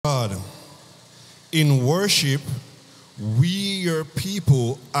In worship, we, your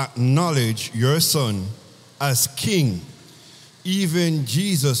people, acknowledge your Son as King, even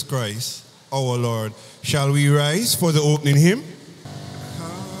Jesus Christ, our Lord. Shall we rise for the opening hymn?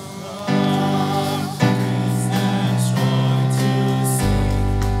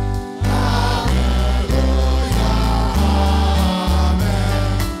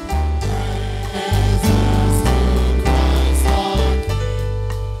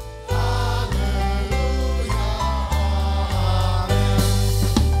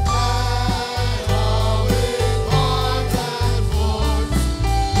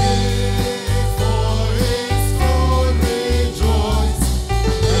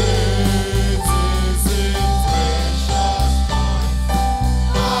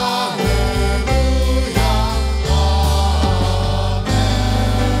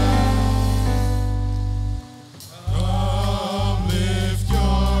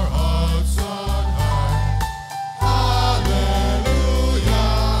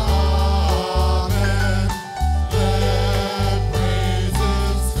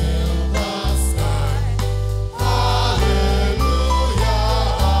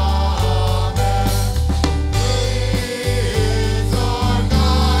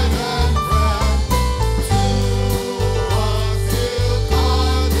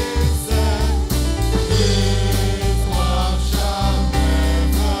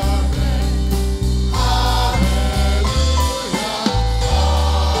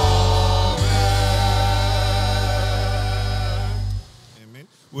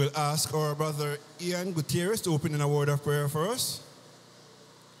 We'll ask our brother Ian Gutierrez to open in a word of prayer for us.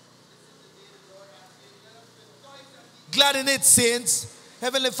 Glad in it, saints.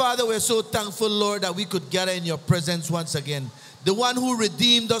 Heavenly Father, we're so thankful, Lord, that we could gather in your presence once again. The one who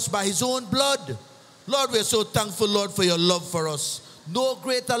redeemed us by his own blood. Lord, we're so thankful, Lord, for your love for us. No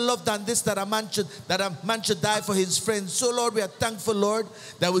greater love than this, that a man should die for his friends. So, Lord, we are thankful, Lord,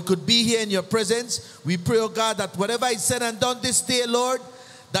 that we could be here in your presence. We pray, oh God, that whatever is said and done this day, Lord,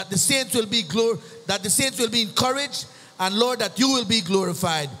 that the saints will be encouraged, and Lord, that you will be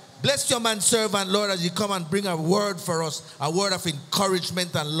glorified. Bless your man servant, Lord, as you come and bring a word for us, a word of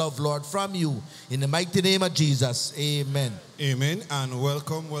encouragement and love, Lord, from you. In the mighty name of Jesus, amen. Amen, and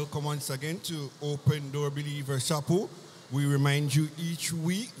welcome once again to Open Door Believer Chapel. We remind you each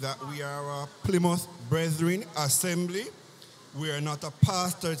week that we are a Plymouth Brethren Assembly. We are not a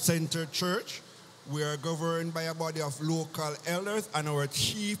pastor-centered church. We are governed by a body of local elders, and our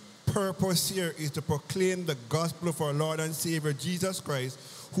chief purpose here is to proclaim the gospel of our Lord and Savior Jesus Christ,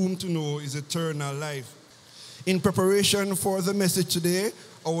 whom to know is eternal life. In preparation for the message today,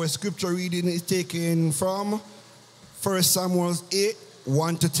 our scripture reading is taken from 1 Samuel 8,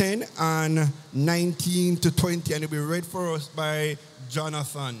 1 to 10, and 19 to 20, and it will be read for us by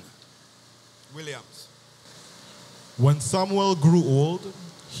Jonathan Williams. When Samuel grew old,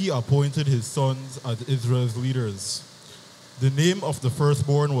 he appointed his sons as Israel's leaders. The name of the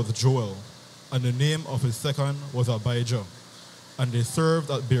firstborn was Joel, and the name of his second was Abijah, and they served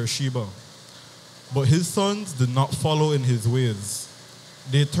at Beersheba. But his sons did not follow in his ways.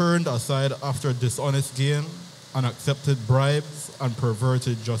 They turned aside after dishonest gain and accepted bribes and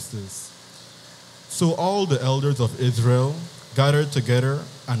perverted justice. So all the elders of Israel gathered together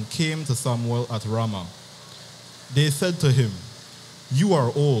and came to Samuel at Ramah. They said to him, "You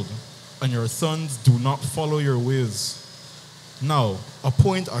are old, and your sons do not follow your ways. Now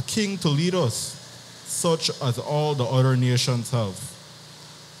appoint a king to lead us, such as all the other nations have."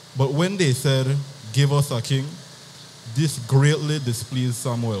 But when they said, "Give us a king," this greatly displeased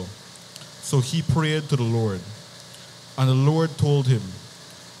Samuel. So he prayed to the Lord. And the Lord told him,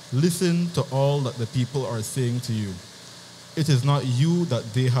 "Listen to all that the people are saying to you. It is not you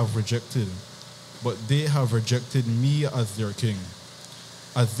that they have rejected, but they have rejected me as their king,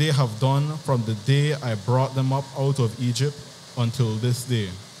 as they have done from the day I brought them up out of Egypt until this day,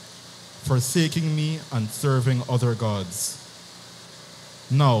 forsaking me and serving other gods.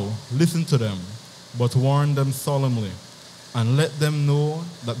 Now listen to them, but warn them solemnly, and let them know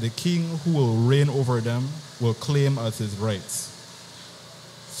that the king who will reign over them will claim as his rights."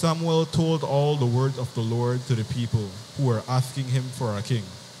 Samuel told all the words of the Lord to the people who were asking him for a king.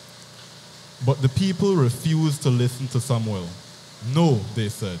 But the people refused to listen to Samuel. "No," they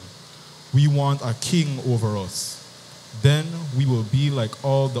said, "we want a king over us. Then we will be like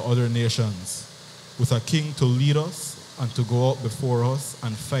all the other nations, with a king to lead us and to go out before us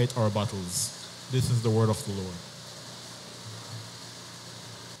and fight our battles." This is the word of the Lord.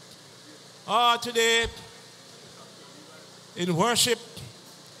 Today, in worship,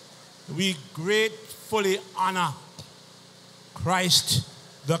 we gratefully honor Christ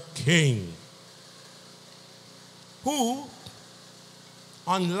the King. who,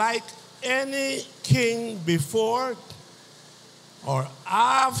 unlike any king before or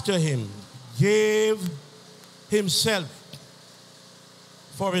after him, gave himself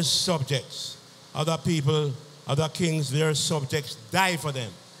for his subjects. Other people, other kings, their subjects die for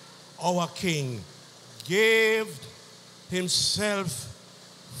them. Our king gave himself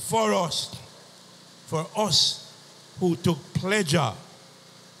for us who took pleasure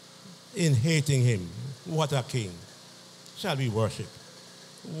in hating him. What a king. Shall we worship?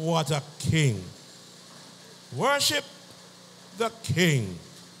 What a king. Worship the king.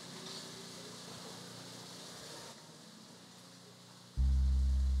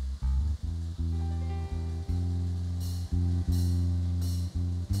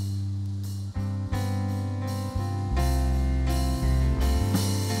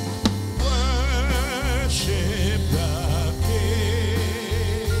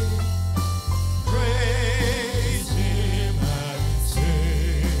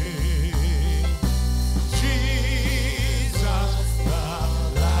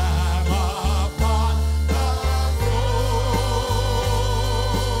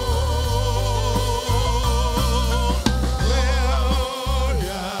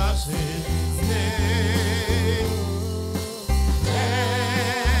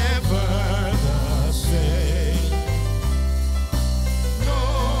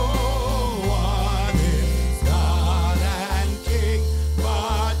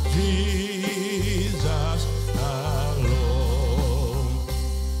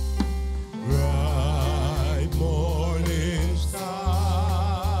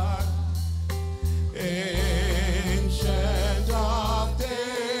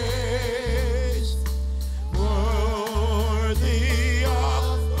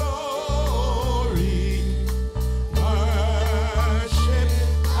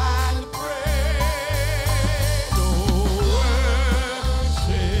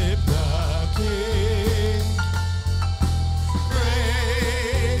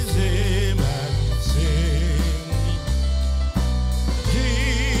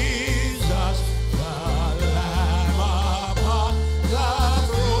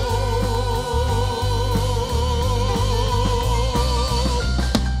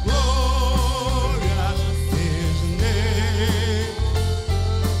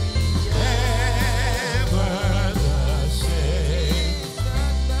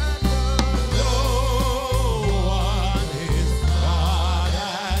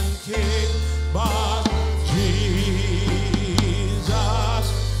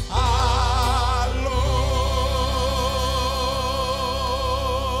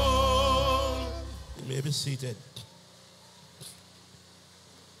 Seated.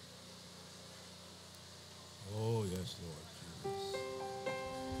 Oh, yes, Lord Jesus.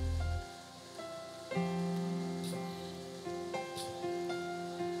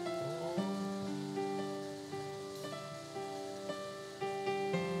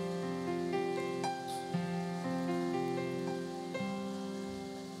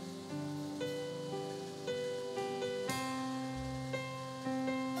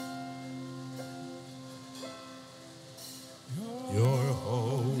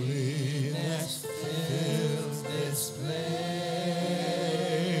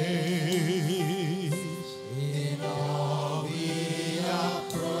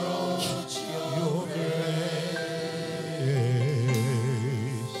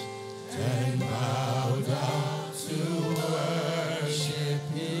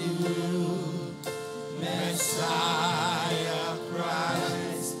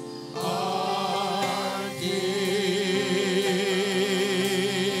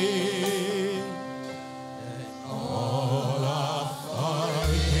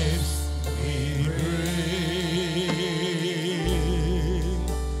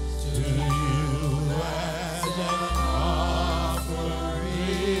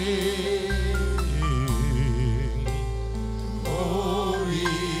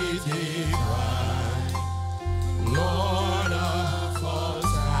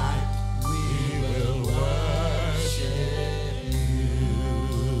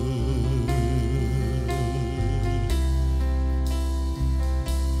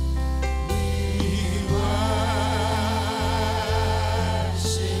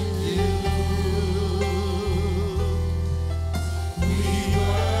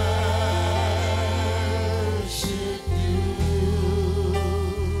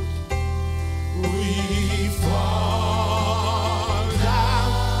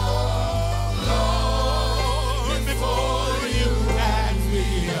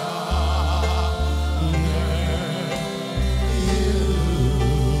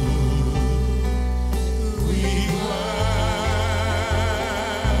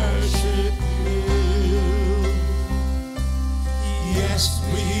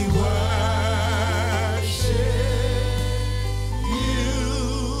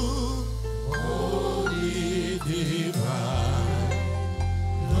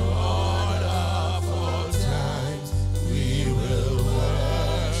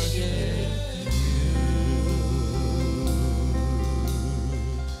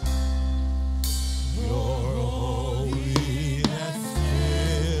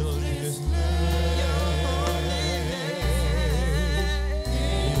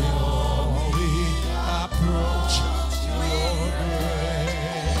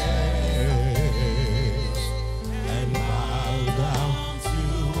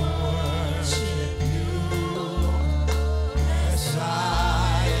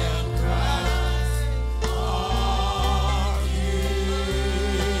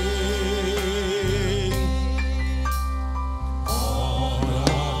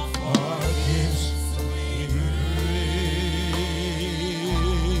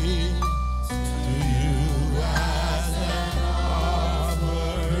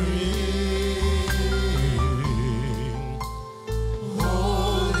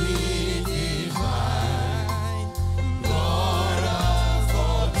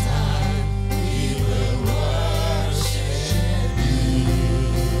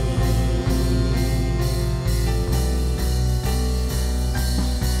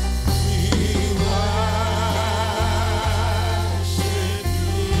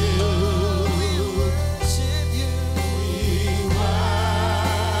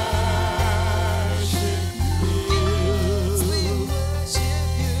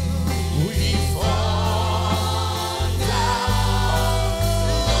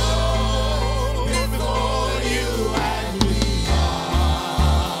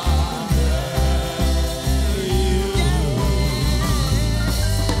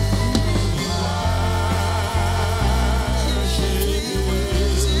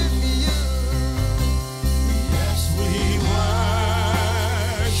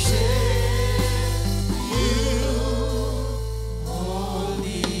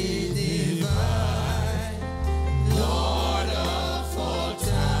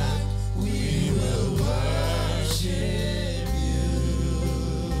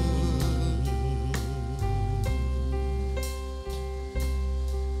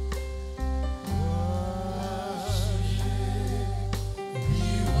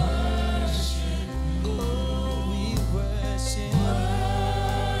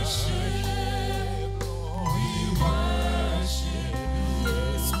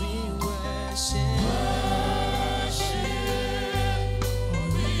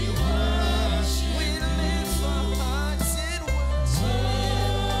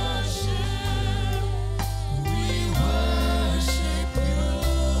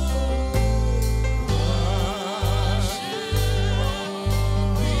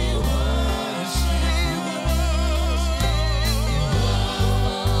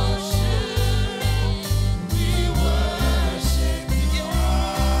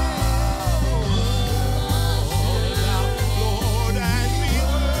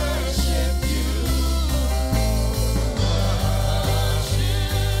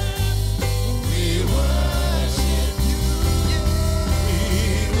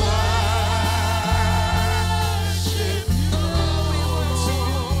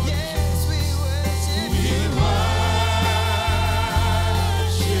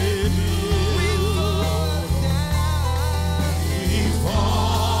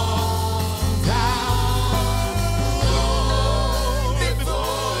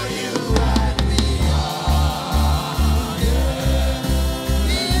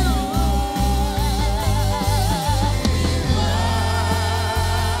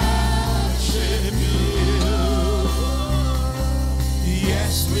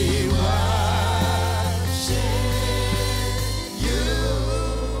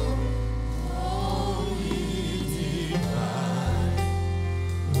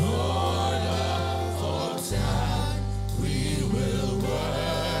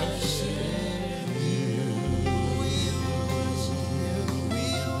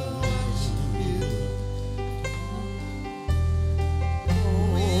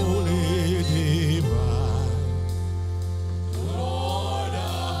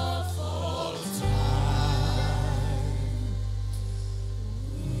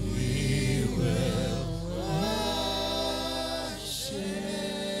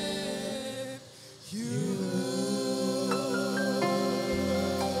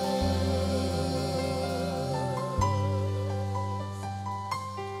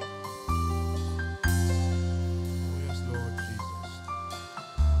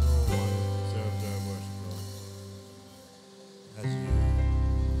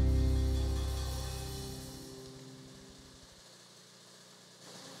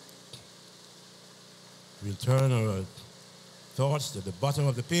 We'll turn our thoughts to the bottom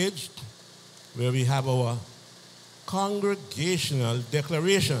of the page where we have our congregational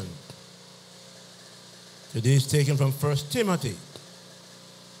declaration. Today is taken from 1 Timothy.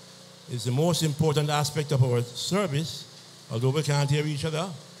 It's the most important aspect of our service. Although we can't hear each other,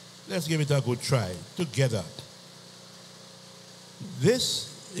 let's give it a good try together.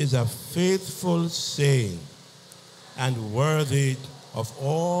 This is a faithful saying and worthy of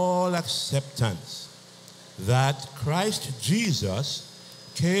all acceptance, that Christ Jesus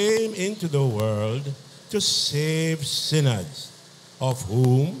came into the world to save sinners, of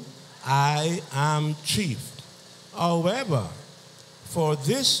whom I am chief. However, for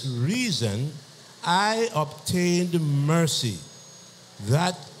this reason I obtained mercy,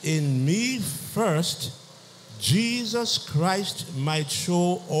 that in me first Jesus Christ might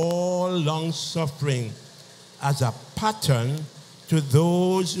show all long-suffering as a pattern to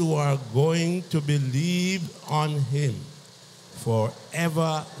those who are going to believe on him for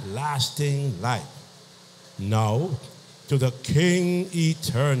everlasting life. Now, to the King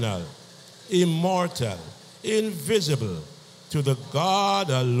eternal, immortal, invisible, to the God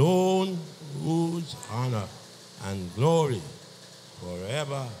alone, whose honor and glory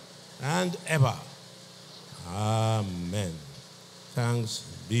forever and ever. Amen. Thanks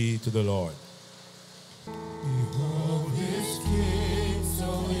be to the Lord. Behold this King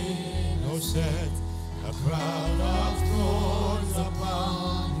so innocent, a crown of thorns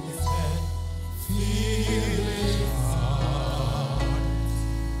upon his head. Feel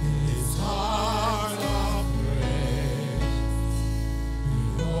his heart of praise.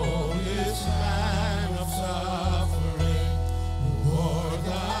 Behold this man of suffering, who bore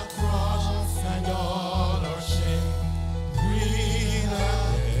the cross and all our shame. Breathe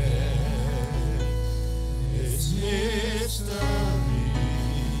again his mystery.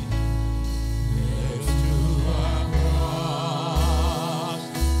 Nails to a cross,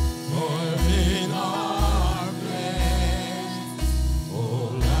 for in our place. O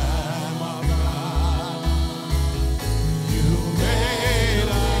Lamb of God, you made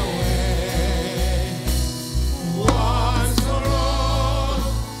a way. Once for all,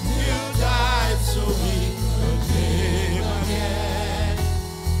 you died so we could live again.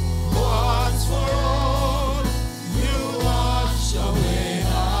 Once for all, you washed away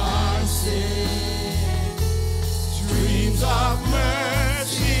our sin. Streams of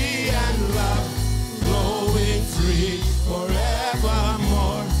mercy and love flowing free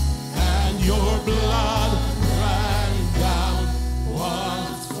forevermore, and your blood ran down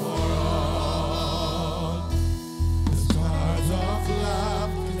once for all. The scars of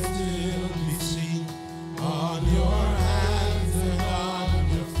love can still be seen on your hands and on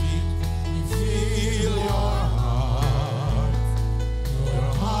your feet. You feel your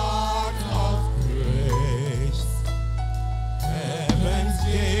heart of grace. Heaven's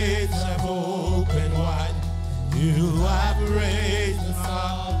gates have opened wide. You have raised us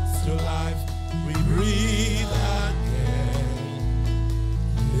up to life. We breathe again.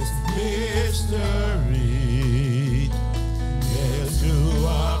 This mystery nailed to a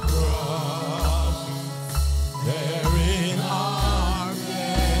cross, there in our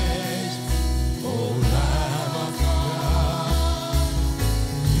place. O Lamb of God,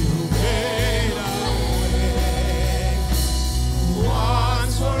 you made a way.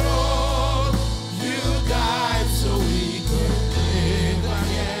 Once for all, you died so we could live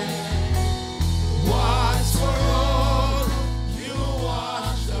again. Once for all, you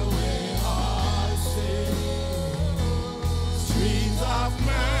washed away our sin. Streams of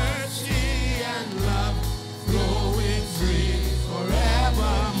mercy and love flowing free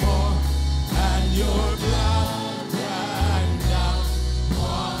forevermore, and your blood ran down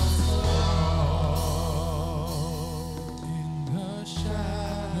once for all. In the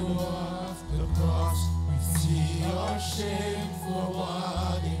shadow of the cross, we see your shame for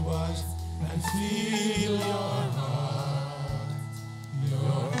what it was, and feel your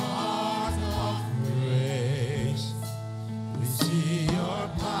heart of grace. We see your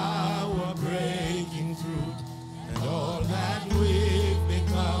power breaking through, and all that we've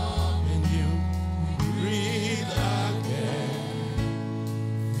become in you. We breathe again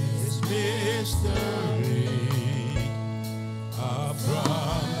this mystery up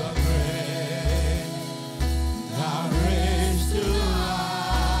from the grave, now raised to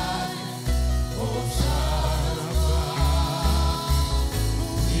life. O Son of God,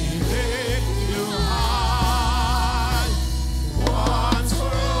 we lift you high. Once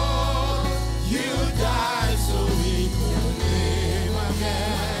for all, you died so we could live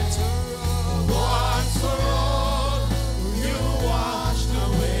again. Once for all, you washed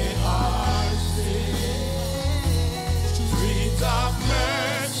away our sin.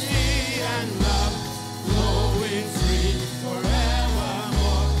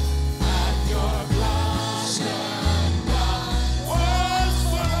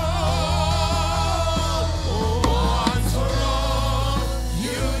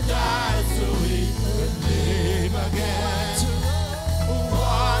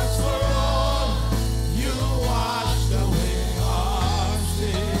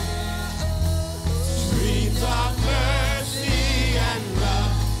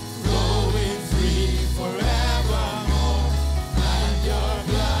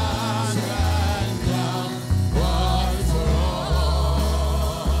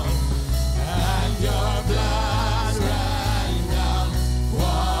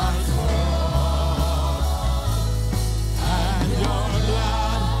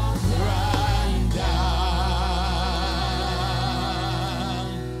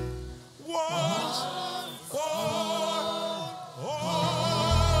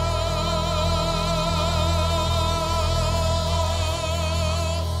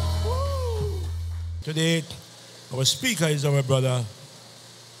 Today, our speaker is our brother,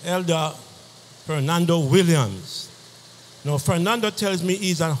 Elder Fernando Williams. Now, Fernando tells me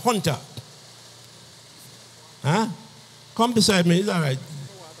he's a hunter. Huh? Come beside me, it's all right.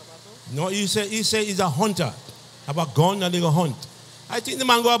 No, he say he's a hunter. Have a gun and they go hunt. I think the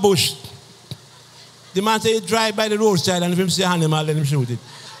man go a bush. The man say he drive by the roadside and if him see an animal, let him shoot it.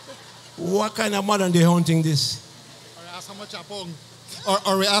 What kind of modern day hunting this? Or ask how much apong.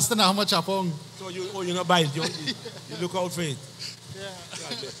 Or we ask them how much apong. So you not buy it, you look out for it. Yeah.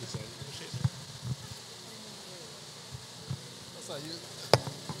 God bless you, son. That's how you.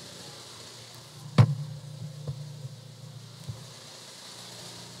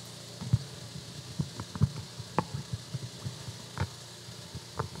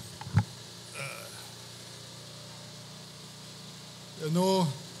 You know,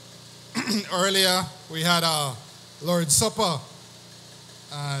 earlier we had a Lord's Supper,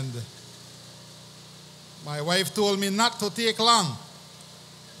 and my wife told me not to take long.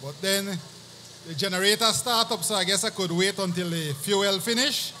 But then the generator started up, so I guess I could wait until the fuel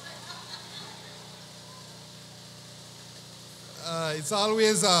finish. It's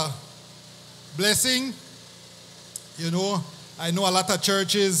always a blessing. You know, I know a lot of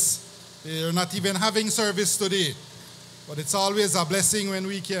churches, they're not even having service today. But it's always a blessing when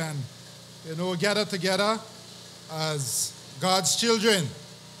we can, you know, gather together as God's children.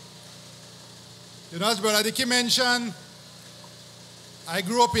 You know, as Brother Dicky mentioned, I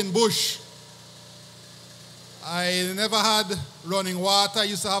grew up in bush. I never had running water. I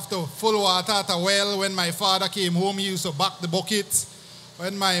used to have to full water at a well. When my father came home, he used to back the bucket.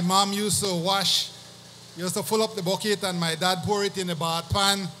 When my mom used to wash, he used to fill up the bucket and my dad pour it in the bath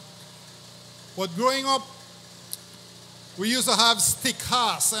pan. But growing up, we used to have stick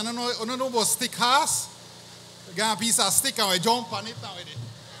horse. I don't know about stick horse. We got a piece of stick and we jump on it now with it.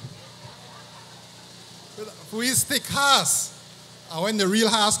 We stick horse. And when the real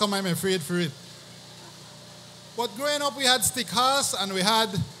horse come, I'm afraid for it. But growing up, we had stick horse and we had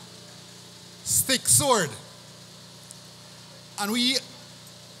stick sword. And we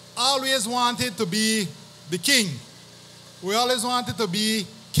always wanted to be the king. We always wanted to be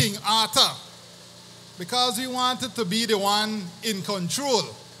King Arthur. Because we wanted to be the one in control.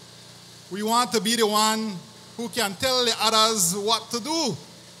 We want to be the one who can tell the others what to do.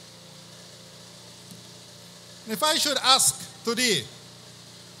 And if I should ask today,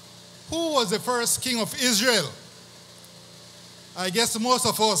 who was the first king of Israel? I guess most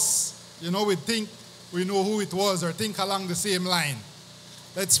of us, you know, we think we know who it was or think along the same line.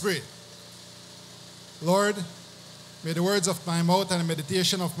 Let's pray. Lord, may the words of my mouth and the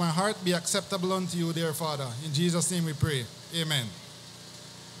meditation of my heart be acceptable unto you, dear Father. In Jesus' name we pray. Amen.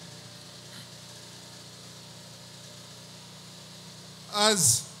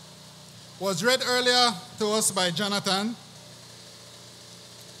 As was read earlier to us by Jonathan,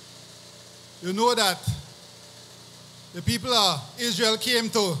 you know that the people of Israel came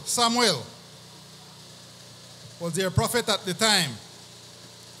to Samuel, was their prophet at the time.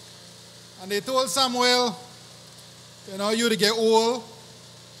 And they told Samuel, you know, you to get old,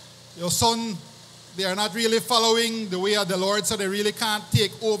 your son, they are not really following the way of the Lord, so they really can't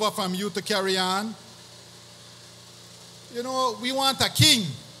take over from you to carry on. You know, we want a king,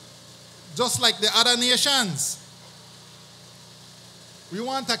 just like the other nations. We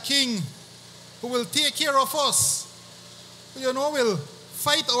want a king who will take care of us, who, you know, will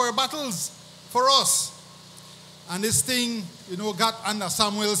fight our battles for us. And this thing, you know, got under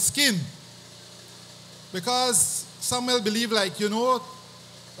Samuel's skin. Because Samuel believed, like, you know,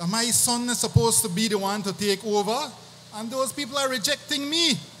 that my son is supposed to be the one to take over, and those people are rejecting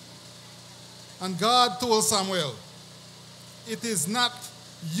me. And God told Samuel, it is not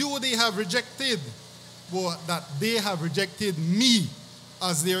you they have rejected, but that they have rejected me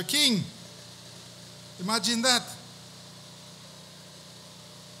as their king. Imagine that.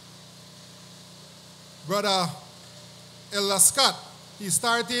 Brother Elder Scott, he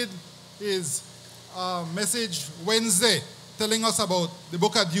started his message Wednesday telling us about the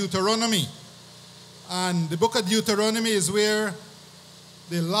book of Deuteronomy. And the book of Deuteronomy is where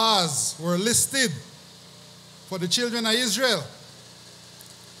the laws were listed for the children of Israel.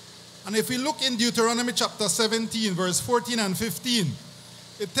 And if we look in Deuteronomy chapter 17, verse 14 and 15,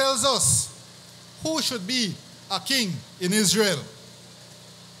 it tells us who should be a king in Israel.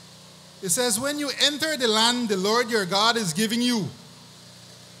 It says, when you enter the land the Lord your God is giving you,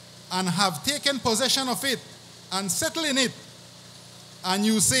 and have taken possession of it, and settle in it, and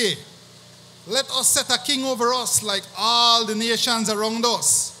you say, let us set a king over us like all the nations around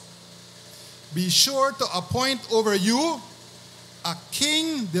us. Be sure to appoint over you a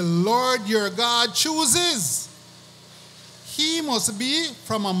king the Lord your God chooses. He must be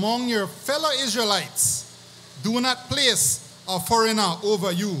from among your fellow Israelites. Do not place a foreigner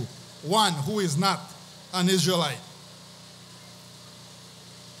over you, one who is not an Israelite.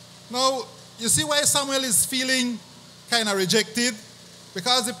 Now, you see why Samuel is feeling kind of rejected?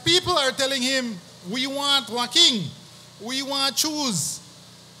 Because the people are telling him, we want one king. We want to choose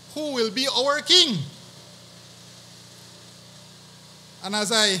who will be our king. And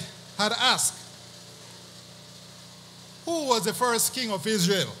as I had asked, who was the first king of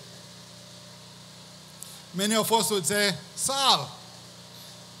Israel? Many of us would say Saul.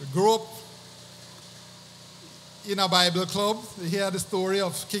 We grew up in a Bible club. We hear the story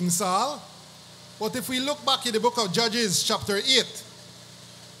of King Saul. But if we look back in the book of Judges, chapter 8,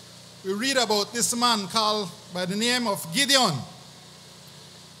 we read about this man called by the name of Gideon.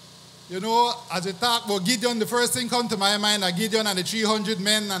 You know, as we talk about Gideon, the first thing comes to my mind are Gideon and the 300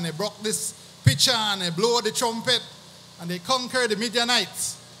 men, and they broke this pitcher and they blow the trumpet and they conquered the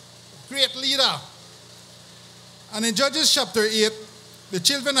Midianites. Great leader. And in Judges chapter 8, the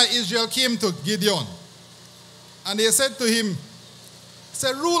children of Israel came to Gideon and they said to him,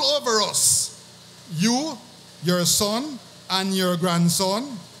 rule over us, you, your son, and your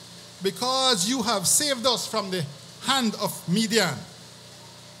grandson, because you have saved us from the hand of Midian.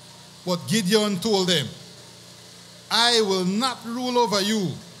 But Gideon told them, I will not rule over you,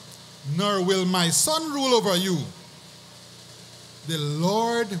 nor will my son rule over you. The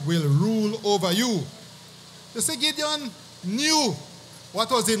Lord will rule over you. You see, Gideon knew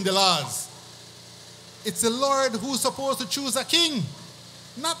what was in the laws. It's the Lord who's supposed to choose a king,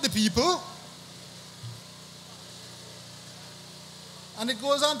 not the people. And it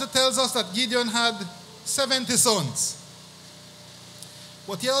goes on to tell us that Gideon had 70 sons.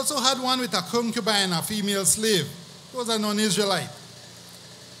 But he also had one with a concubine, a female slave. He was a non-Israelite.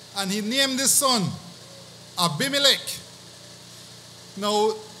 And he named his son Abimelech.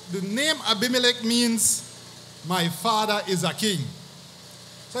 Now, the name Abimelech means, my father is a king.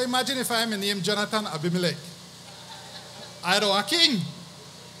 So imagine if I am named Jonathan Abimelech. I don't a king.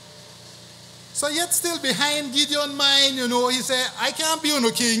 So yet still behind Gideon's mind, you know, he said, I can't be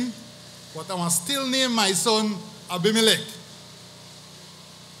no king, but I must still name my son Abimelech.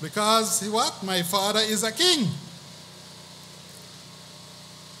 Because what? My father is a king.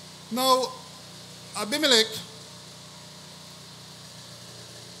 Now, Abimelech,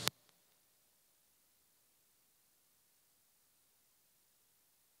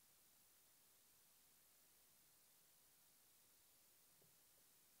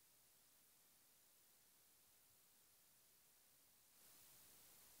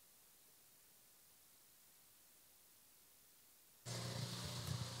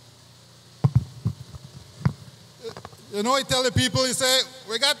 you know, he tell the people, he say,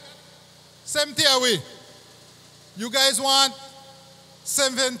 we got 70 away. You guys want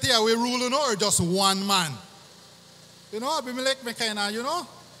 70 away rule, or just one man? You know, Abimelech, me kind of, you know.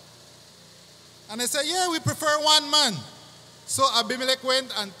 And they say, yeah, we prefer one man. So Abimelech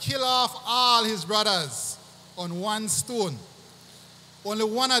went and killed off all his brothers on one stone. Only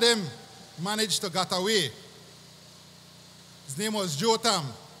one of them managed to get away. His name was Jotham.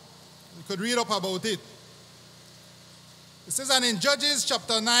 You could read up about it. It says, and in Judges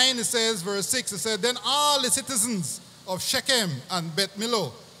chapter 9, it says, verse 6, it says, then all the citizens of Shechem and Beth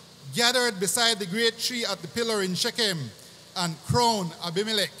Millo gathered beside the great tree at the pillar in Shechem and crowned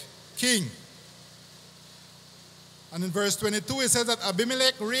Abimelech king. And in verse 22, it says that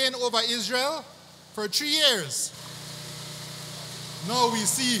Abimelech reigned over Israel for 3 years. Now we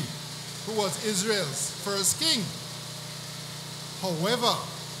see who was Israel's first king. However,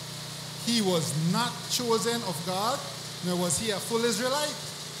 he was not chosen of God, nor was he a full Israelite.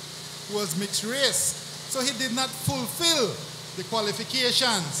 He was mixed race. So he did not fulfill the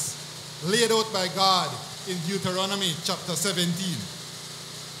qualifications laid out by God in Deuteronomy chapter 17.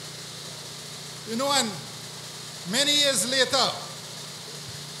 You know, and many years later,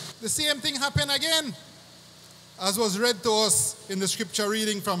 the same thing happened again, as was read to us in the scripture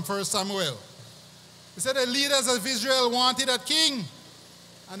reading from 1 Samuel. He said the leaders of Israel wanted a king,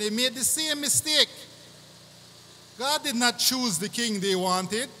 and they made the same mistake. God did not choose the king they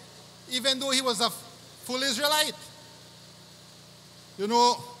wanted, even though he was a full Israelite. You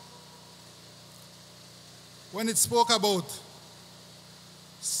know, when it spoke about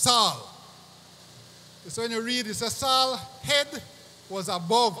Saul, so when you read, it says Saul's head was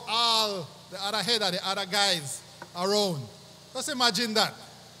above all the other head of the other guys around. Just imagine that.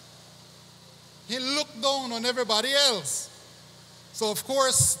 He looked down on everybody else. So of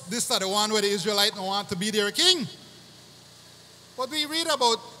course, this is the one where the Israelites don't want to be their king. But we read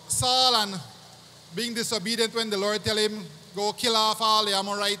about Saul and being disobedient when the Lord tell him, go kill off all the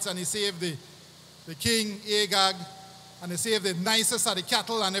Amorites, and he saved the king Agag, and he saved the nicest of the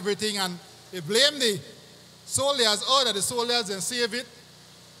cattle and everything, and he blamed the soldiers, that the soldiers didn't save it,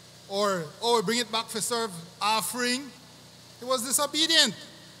 or bring it back for serve offering. He was disobedient.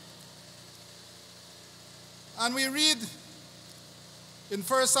 And we read in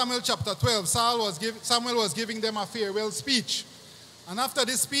 1 Samuel chapter 12, Samuel was giving them a farewell speech. And after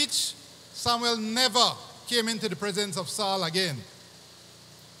this speech, Samuel never came into the presence of Saul again.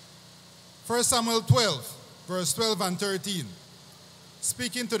 1 Samuel 12, verse 12 and 13,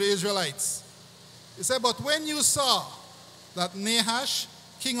 speaking to the Israelites. He said, but when you saw that Nahash,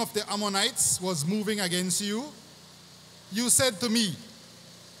 king of the Ammonites, was moving against you, you said to me,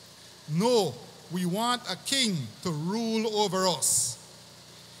 no, we want a king to rule over us,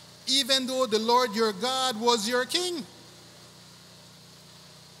 even though the Lord your God was your king.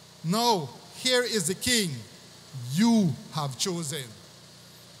 No, here is the king you have chosen.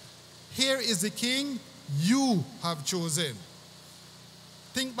 Here is the king you have chosen.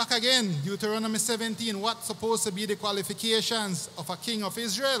 Think back again, Deuteronomy 17, what's supposed to be the qualifications of a king of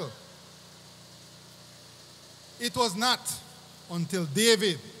Israel? It was not until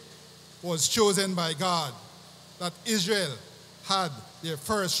David was chosen by God that Israel had their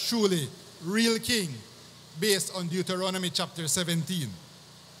first truly real king based on Deuteronomy chapter 17.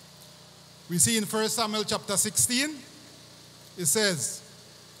 We see in 1 Samuel chapter 16, it says,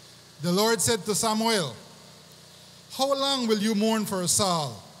 the Lord said to Samuel, how long will you mourn for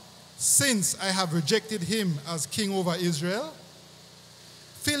Saul, since I have rejected him as king over Israel?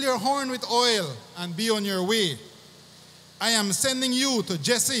 Fill your horn with oil and be on your way. I am sending you to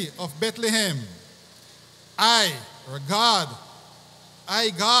Jesse of Bethlehem. I, God,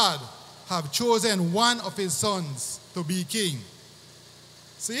 have chosen one of his sons to be king.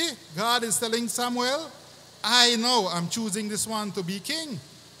 See, God is telling Samuel, I know I'm choosing this one to be king.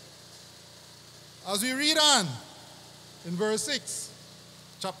 As we read on in verse 6,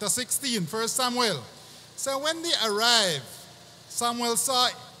 chapter 16, 1 Samuel. So when they arrived, Samuel saw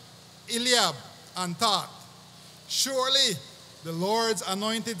Eliab and thought, surely the Lord's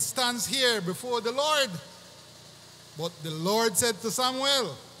anointed stands here before the Lord. But the Lord said to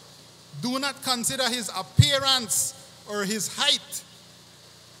Samuel, do not consider his appearance or his height,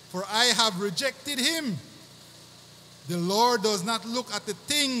 for I have rejected him. The Lord does not look at the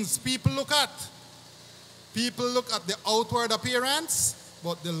things people look at. People look at the outward appearance,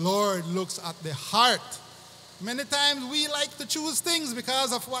 but the Lord looks at the heart. Many times we like to choose things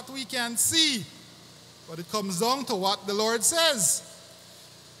because of what we can see, but it comes down to what the Lord says.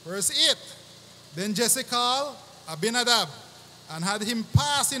 Verse 8, then Jesse called Abinadab and had him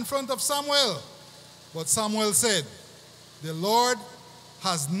pass in front of Samuel. But Samuel said, the Lord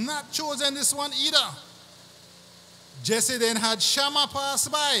has not chosen this one either. Jesse then had Shammah pass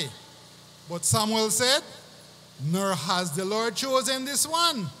by. But Samuel said, nor has the Lord chosen this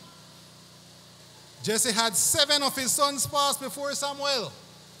one. Jesse had 7 of his sons pass before Samuel.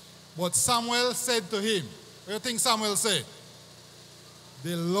 But Samuel said to him, what do you think Samuel said?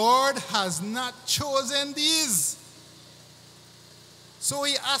 The Lord has not chosen these. So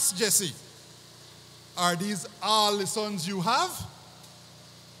he asked Jesse, are these all the sons you have?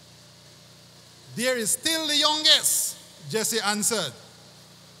 There is still the youngest, Jesse answered.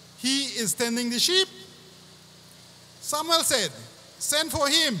 He is tending the sheep. Samuel said, send for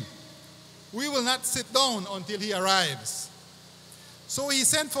him. We will not sit down until he arrives. So he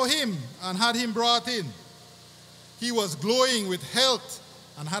sent for him and had him brought in. He was glowing with health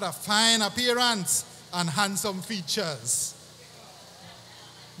and had a fine appearance and handsome features.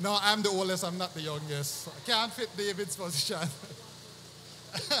 No, I'm the oldest, I'm not the youngest. I can't fit David's position.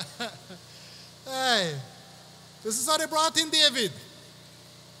 Hey, this is how they brought in David.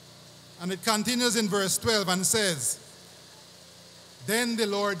 And it continues in verse 12 and says, then the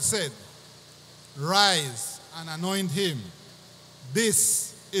Lord said, rise and anoint him.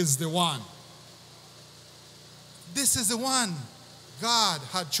 This is the one. This is the one God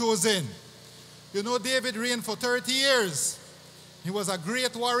had chosen. You know, David reigned for 30 years. He was a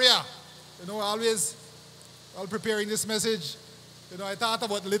great warrior. You know, while preparing this message, you know, I thought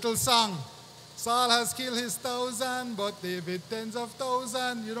about little song. Saul has killed his 1,000, but David tens of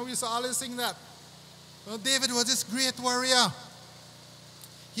thousands. You know, we used to always sing that. You know, David was this great warrior.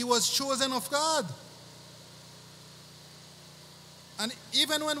 He was chosen of God. And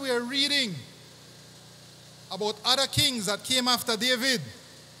even when we are reading about other kings that came after David,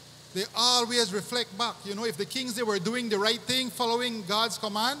 they always reflect back. You know, if the kings, they were doing the right thing, following God's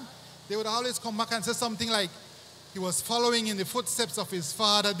command, they would always come back and say something like, he was following in the footsteps of his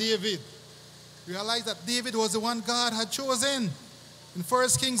father David. Realize that David was the one God had chosen. In 1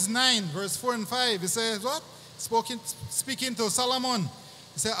 Kings 9, verse 4 and 5, he says, what? Speaking to Solomon,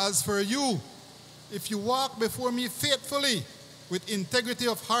 he said, as for you, if you walk before me faithfully with integrity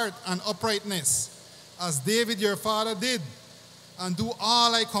of heart and uprightness, as David your father did, and do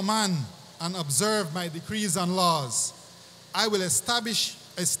all I command and observe my decrees and laws, I will establish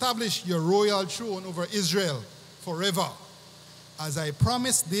your royal throne over Israel forever, as I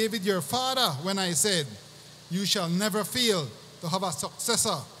promised David your father when I said, you shall never fail to have a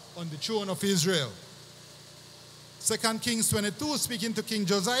successor on the throne of Israel. 2 Kings 22, speaking to King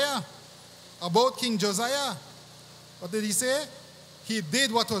Josiah, about King Josiah, what did he say? He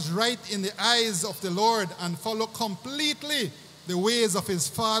did what was right in the eyes of the Lord and followed completely the ways of his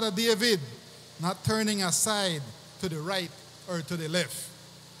father David, not turning aside to the right or to the left.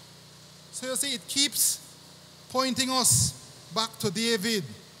 So you see, it keeps pointing us back to David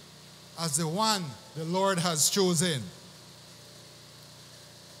as the one the Lord has chosen.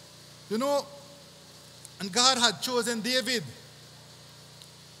 You know, and God had chosen David,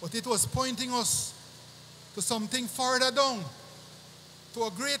 but it was pointing us to something further down, to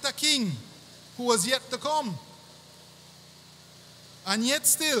a greater king who was yet to come. And yet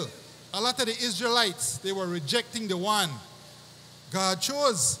still, a lot of the Israelites, they were rejecting the one God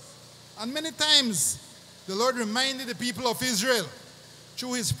chose. And many times, the Lord reminded the people of Israel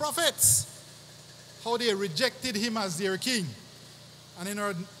through his prophets how they rejected him as their king. And in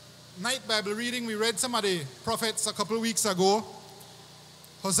our night Bible reading, we read some of the prophets a couple of weeks ago.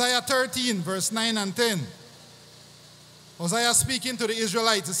 Hosea 13, verse 9 and 10. Hosea speaking to the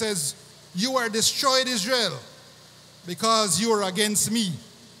Israelites, it says, you are destroyed, Israel, because you are against me,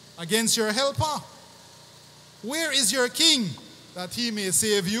 against your helper. Where is your king, that he may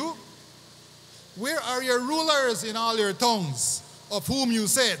save you? Where are your rulers in all your tongues, of whom you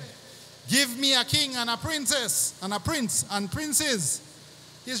said, give me a king and a princess, and a prince and princes?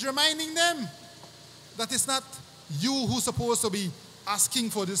 He's reminding them that it's not you who's supposed to be asking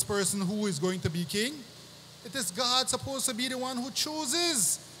for this person who is going to be king. It is God supposed to be the one who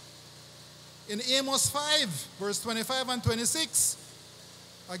chooses. In Amos 5, verse 25 and 26,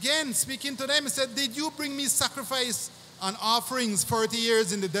 again, speaking to them, he said, did you bring me sacrifice and offerings 40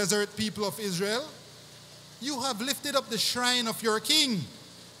 years in the desert, people of Israel? You have lifted up the shrine of your king,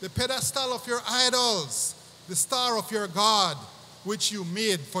 the pedestal of your idols, the star of your God, which you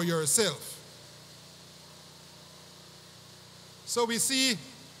made for yourself. So we see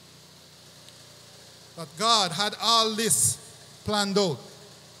that God had all this planned out.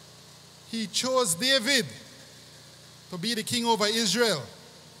 He chose David to be the king over Israel.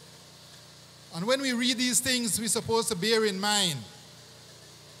 And when we read these things, we're supposed to bear in mind,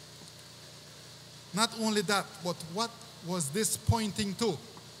 not only that, but what was this pointing to?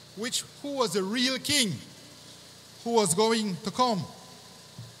 Who was the real king who was going to come?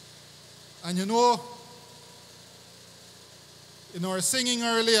 And you know, in our singing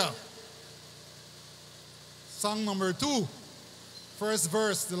earlier, song number 2, first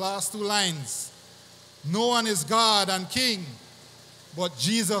verse, the last 2 lines, no one is God and king but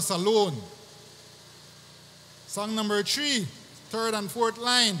Jesus alone. Song number 3, third and fourth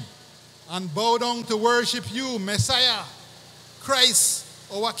line, and bow down to worship you, Messiah, Christ,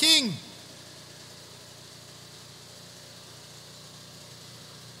 our King.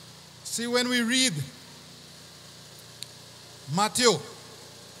 See, when we read Matthew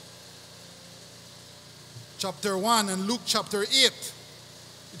chapter 1 and Luke chapter 8,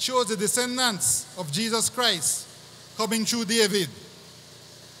 it shows the descendants of Jesus Christ coming through David.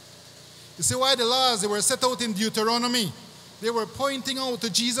 You see why the laws, they were set out in Deuteronomy. They were pointing out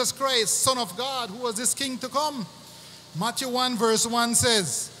to Jesus Christ, Son of God, who was this king to come. Matthew 1 verse 1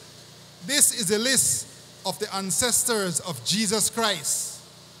 says, this is a list of the ancestors of Jesus Christ.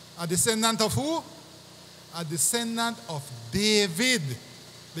 A descendant of who? A descendant of David,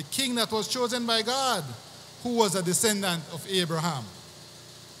 the king that was chosen by God, who was a descendant of Abraham.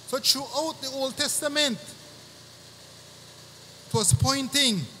 So throughout the Old Testament, it was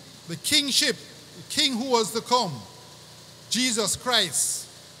pointing the kingship, the king who was to come, Jesus Christ,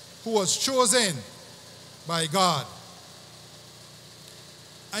 who was chosen by God.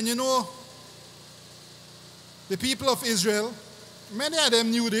 And you know, the people of Israel, many of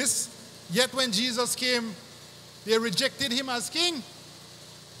them knew this, yet when Jesus came, they rejected him as king.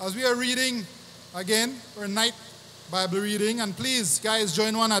 As we are reading again, our night Bible reading, and please, guys,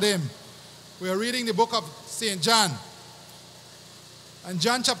 join one of them. We are reading the book of St. John. And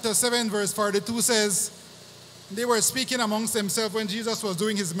John chapter 7, verse 42 says, they were speaking amongst themselves when Jesus was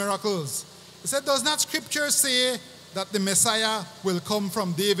doing his miracles. He said, does not Scripture say that the Messiah will come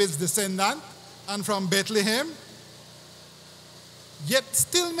from David's descendant and from Bethlehem? Yet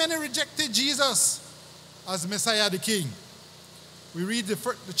still many rejected Jesus as Messiah the King. We read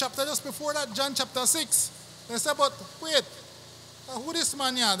the chapter just before that, John chapter 6. They said, but wait, who this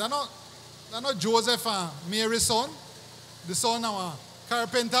man here? They're not Joseph and Mary's son, the son of a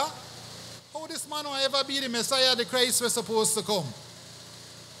carpenter. How this man will ever be the Messiah, the Christ was supposed to come?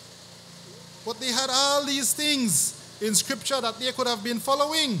 But they had all these things in Scripture that they could have been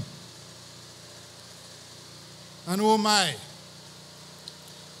following. And oh my,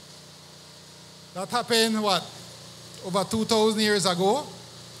 that happened, what, over 2,000 years ago?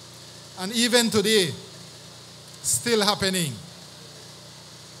 And even today, still happening.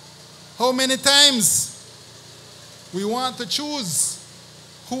 How many times we want to choose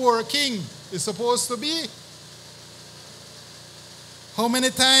who our king is supposed to be? How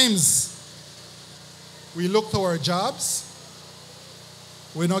many times we look to our jobs,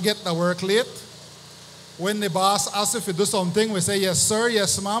 we don't get the work late. When the boss asks if we do something, we say, yes, sir,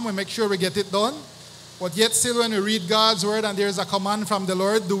 yes, ma'am. We make sure we get it done. But yet still when we read God's word and there's a command from the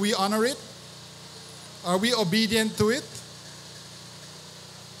Lord, do we honor it? Are we obedient to it?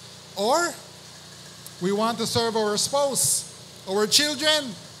 Or we want to serve our spouse, our children.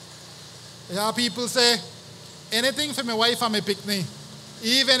 Yeah, people say, anything for my wife and my picnic,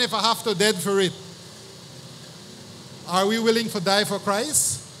 even if I have to dead for it. Are we willing to die for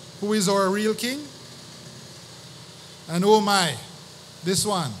Christ, who is our real king? And oh my, this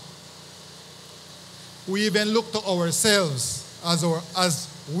one. We even look to ourselves as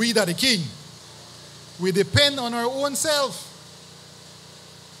we that the king. We depend on our own self.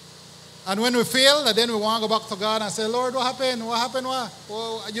 And when we fail, then we want to go back to God and say, Lord, what happened? What happened? What?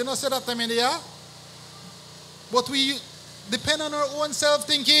 Well, you know, say that time in the year. But we depend on our own self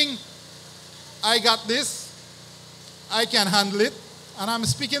thinking, I got this. I can handle it. And I'm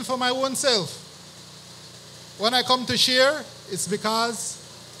speaking for my own self. When I come to share, it's because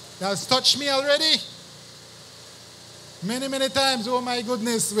it has touched me already. Many, many times, oh my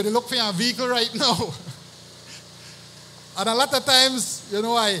goodness, we look for a vehicle right now. And a lot of times, you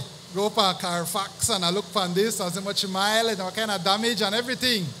know, I go for a Carfax and I look for this, how much mileage, what kind of damage and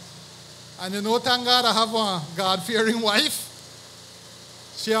everything. And you know, thank God I have a God-fearing wife.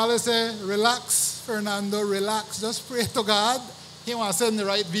 She always say, relax, Fernando, relax. Just pray to God. He will send the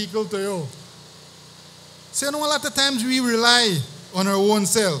right vehicle to you. So you know, a lot of times we rely on our own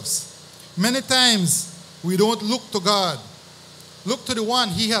selves. Many times we don't look to God. Look to the one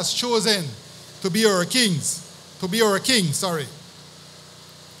He has chosen to be our king.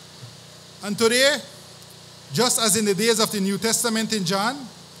 And today, just as in the days of the New Testament in John,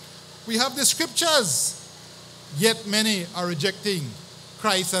 we have the Scriptures. Yet many are rejecting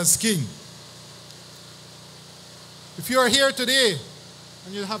Christ as king. If you are here today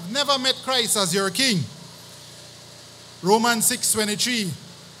and you have never met Christ as your king, Romans 6:23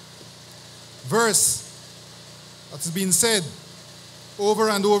 verse that's been said over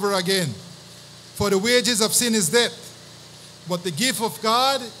and over again. For the wages of sin is death, but the gift of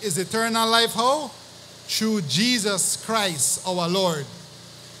God is eternal life. How? Through Jesus Christ our Lord.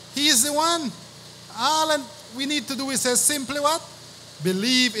 He is the one. All we need to do is say simply what?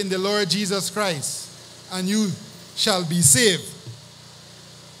 Believe in the Lord Jesus Christ, and you shall be saved.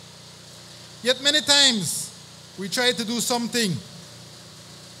 Yet many times we try to do something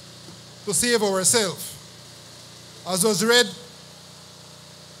to save ourselves. As was read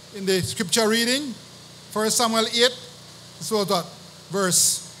in the scripture reading, 1 Samuel 8, this was what?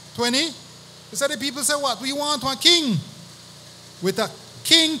 Verse 20. It said the people say what? We want one king. With a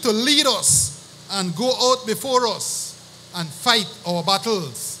king to lead us and go out before us and fight our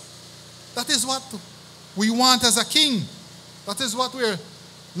battles. That is what we want as a king. That is what we're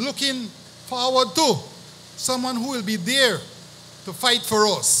looking forward to. Someone who will be there to fight for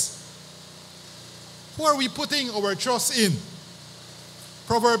us. Who are we putting our trust in?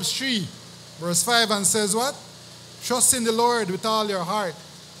 Proverbs 3, verse 5, and says what? Trust in the Lord with all your heart.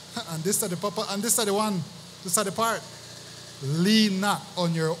 And this is the part. Lean not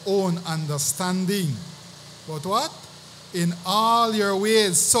on your own understanding. But what? In all your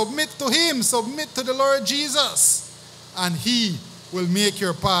ways, submit to Him, submit to the Lord Jesus, and He will make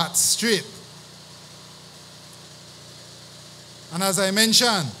your path straight. And as I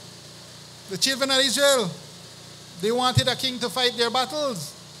mentioned, the children of Israel, they wanted a king to fight their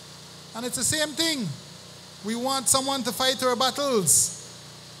battles. And it's the same thing. We want someone to fight our battles.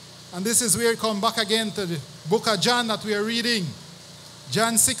 And this is where we come back again to the book of John that we are reading.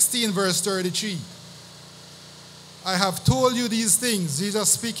 John 16, verse 33. I have told you these things. Jesus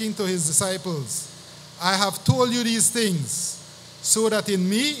speaking to his disciples. I have told you these things so that in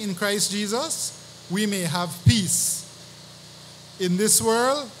me, in Christ Jesus, we may have peace. In this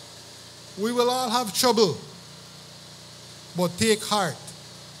world, we will all have trouble. But take heart.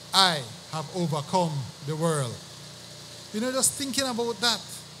 I have overcome the world. You know, just thinking about that.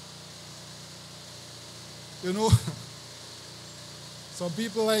 You know, some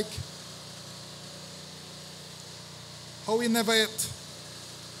people like, how we never yet.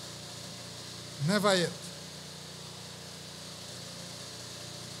 Never yet.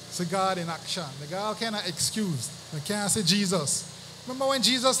 It's a God in action. The God cannot excuse. They can't say Jesus. Remember when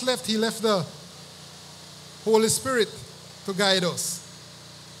Jesus left, he left the Holy Spirit to guide us.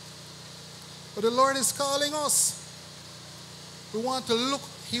 But the Lord is calling us.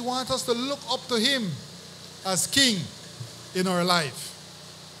 He wants us to look up to him as King in our life.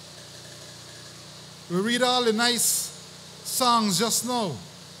 We read all the nice songs just now.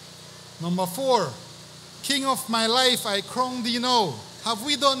 Number 4, King of my life, I crown thee now. Have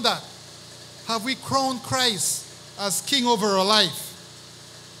we done that? Have we crowned Christ as King over our life?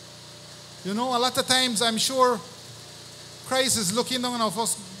 You know, a lot of times I'm sure Christ is looking down on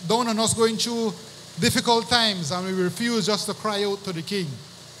us going through difficult times, and we refuse just to cry out to the King.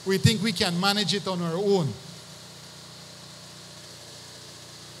 We think we can manage it on our own.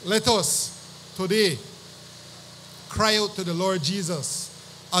 Let us today cry out to the Lord Jesus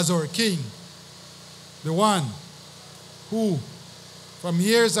as our King, the one who from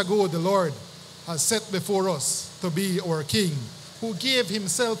years ago the Lord has set before us to be our King, who gave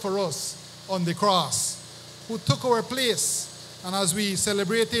himself for us on the cross, who took our place. And as we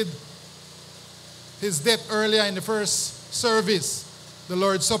celebrated his death earlier in the first service, the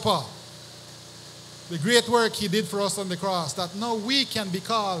Lord's Supper, the great work he did for us on the cross, that now we can be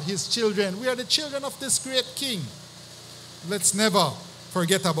called his children. We are the children of this great King. Let's never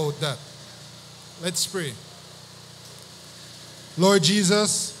forget about that. Let's pray. Lord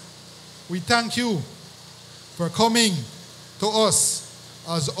Jesus, we thank you for coming to us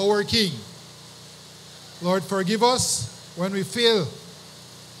as our King. Lord, forgive us when we fail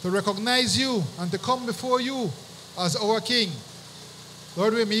to recognize you and to come before you as our King.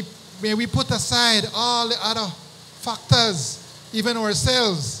 Lord, may we put aside all the other factors, even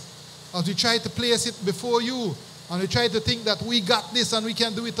ourselves, as we try to place it before you and we try to think that we got this and we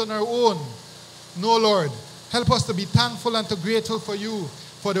can do it on our own. No, Lord. Help us to be thankful and to grateful for you,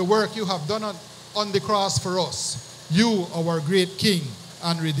 for the work you have done on the cross for us. You, our great King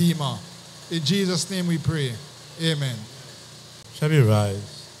and Redeemer. In Jesus' name we pray. Amen. Shall we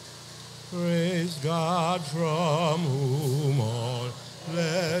rise? Praise God from whom all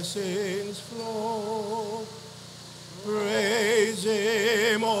blessings flow. Praise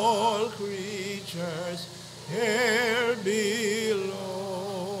him, all creatures here below.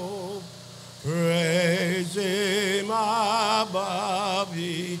 Praise him above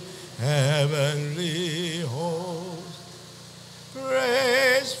the heavenly host.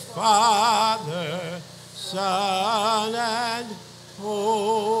 Praise Father, Son, and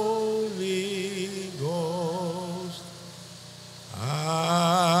Holy Ghost. Amen.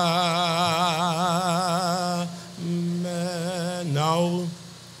 Now,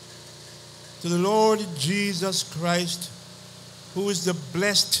 to the Lord Jesus Christ, who is the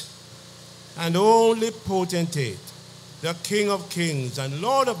blessed and only potentate, the King of kings and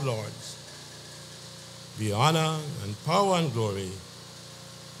Lord of lords, be honor and power and glory,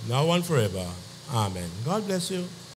 now and forever. Amen. God bless you.